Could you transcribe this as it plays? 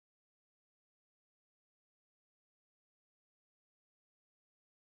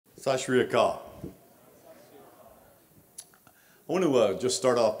Sat Shri Akal. I want to just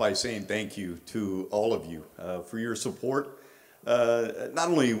start off by saying thank you to all of you for your support, not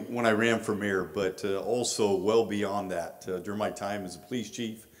only when I ran for mayor, but also well beyond that. During my time as a police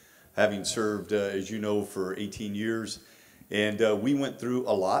chief, having served, as you know, for 18 years, and we went through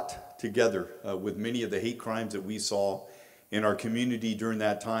a lot together with many of the hate crimes that we saw in our community during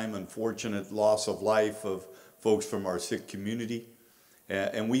that time, unfortunate loss of life of folks from our Sikh community.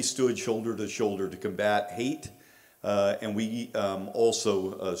 And we stood shoulder to shoulder to combat hate, and we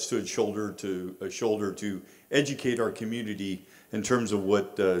also stood shoulder to educate our community in terms of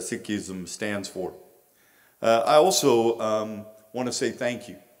what Sikhism stands for. I also want to say thank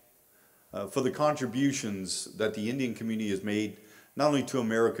you for the contributions that the Indian community has made, not only to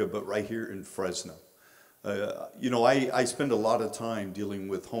America, but right here in Fresno. I spend a lot of time dealing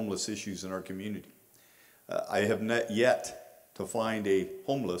with homeless issues in our community. I have not yet to find a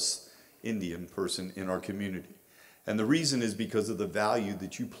homeless Indian person in our community. And the reason is because of the value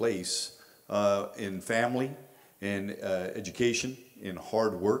that you place in family, in education, in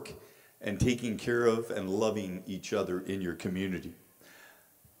hard work, and taking care of and loving each other in your community.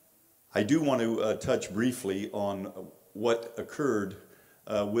 I do want to touch briefly on what occurred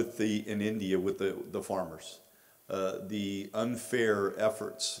in India with the farmers. The unfair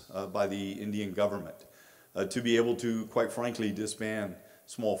efforts by the Indian government to be able to, quite frankly, disband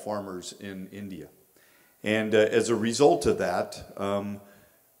small farmers in India. And as a result of that,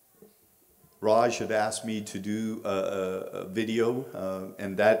 Raj had asked me to do a video,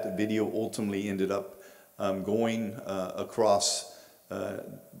 and that video ultimately ended up going across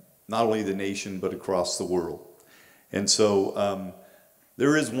not only the nation, but across the world. And so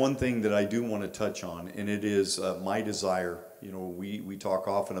there is one thing that I do want to touch on, and it is my desire. You know, we talk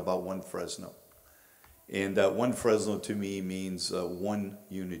often about one Fresno. And one Fresno to me means one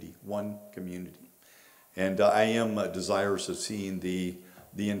unity, one community. And I am desirous of seeing the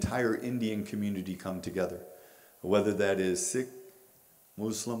entire Indian community come together, whether that is Sikh,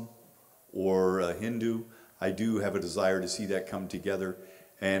 Muslim, or Hindu. I do have a desire to see that come together,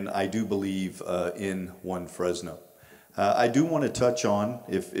 and I do believe in one Fresno. I do want to touch on,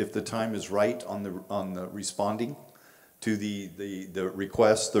 if the time is right, on the responding to the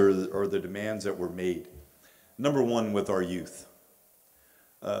requests or the demands that were made. Number one, with our youth.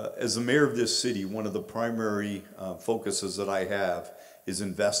 As the mayor of this city, one of the primary focuses that I have is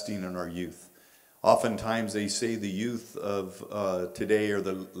investing in our youth. Oftentimes they say the youth of today are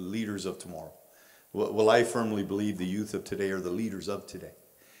the leaders of tomorrow. Well, I firmly believe the youth of today are the leaders of today.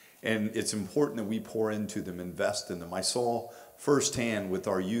 And it's important that we pour into them, invest in them. I saw firsthand with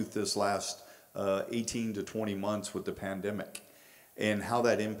our youth this last 18 to 20 months with the pandemic, and how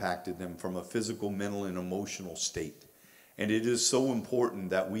that impacted them from a physical, mental, and emotional state. And it is so important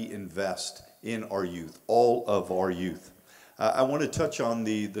that we invest in our youth, all of our youth. I want to touch on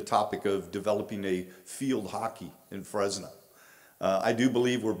the topic of developing a field hockey in Fresno. I do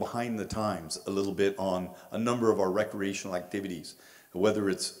believe we're behind the times a little bit on a number of our recreational activities, whether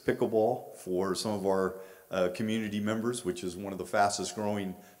it's pickleball for some of our community members, which is one of the fastest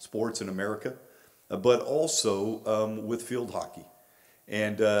growing sports in America, but also with field hockey.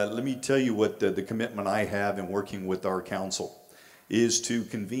 And let me tell you what the commitment I have in working with our council is to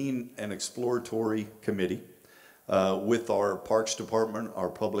convene an exploratory committee with our Parks Department, our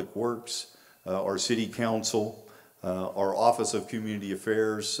Public Works, our City Council, our Office of Community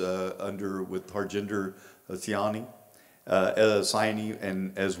Affairs with Harjinder Siani,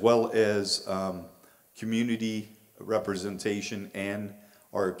 and as well as community representation and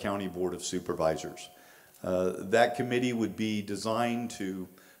our County Board of Supervisors. That committee would be designed to,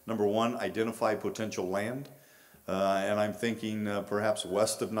 number one, identify potential land, and I'm thinking perhaps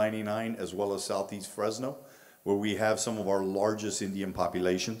west of 99 as well as southeast Fresno, where we have some of our largest Indian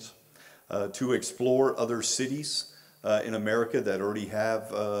populations, to explore other cities in America that already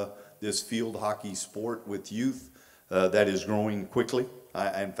have this field hockey sport with youth that is growing quickly.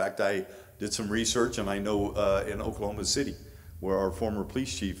 In fact, I did some research, and I know in Oklahoma City, where our former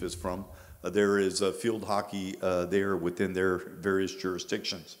police chief is from, there is field hockey there within their various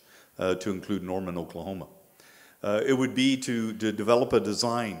jurisdictions, to include Norman, Oklahoma. It would be to develop a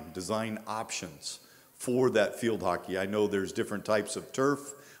design options for that field hockey. I know there's different types of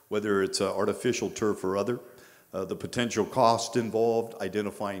turf, whether it's artificial turf or other. The potential cost involved,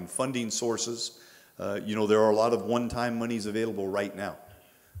 identifying funding sources. There are a lot of one-time monies available right now.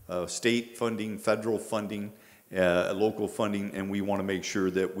 State funding, federal funding, local funding, and we want to make sure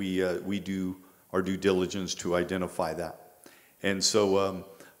that we do our due diligence to identify that. And so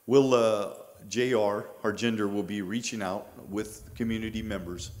JR, Harjinder, will be reaching out with community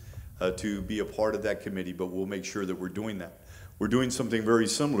members to be a part of that committee, but we'll make sure that we're doing that. We're doing something very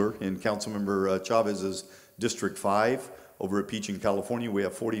similar in Councilmember Chavez's District 5 over at Peach in California. We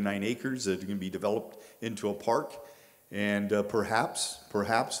have 49 acres that can be developed into a park, and perhaps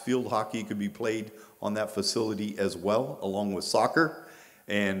field hockey could be played on that facility as well, along with soccer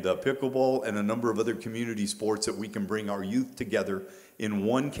and pickleball and a number of other community sports that we can bring our youth together in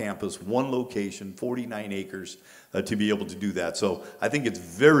one campus, one location, 49 acres, to be able to do that. So I think it's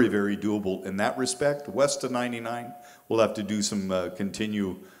very, very doable in that respect. West of 99, we'll have to do some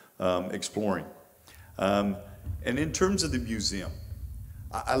continue exploring. And in terms of the museum,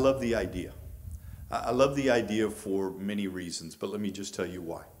 I love the idea. I love the idea for many reasons, but let me just tell you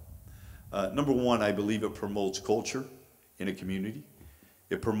why. Number one, I believe it promotes culture in a community.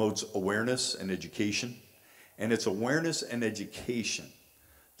 It promotes awareness and education. And it's awareness and education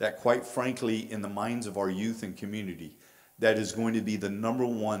that, quite frankly, in the minds of our youth and community, that is going to be the number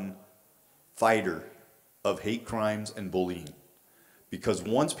one fighter of hate crimes and bullying. Because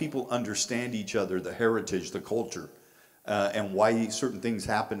once people understand each other, the heritage, the culture, and why certain things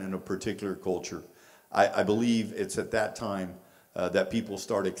happen in a particular culture, I believe it's at that time that people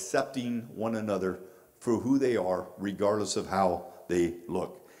start accepting one another for who they are, regardless of how they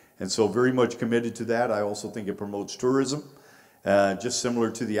look. And so very much committed to that. I also think it promotes tourism, just similar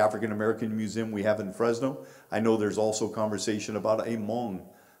to the African American Museum we have in Fresno. I know there's also conversation about a Hmong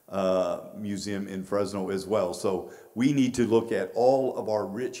museum in Fresno as well. So we need to look at all of our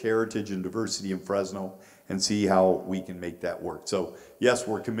rich heritage and diversity in Fresno and see how we can make that work. So yes,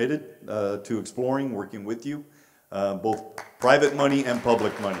 we're committed to exploring, working with you, both private money and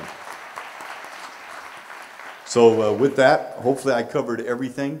public money. So with that, hopefully I covered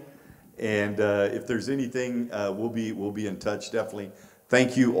everything. And if there's anything, we'll be in touch, definitely.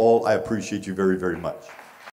 Thank you all. I appreciate you very, very much.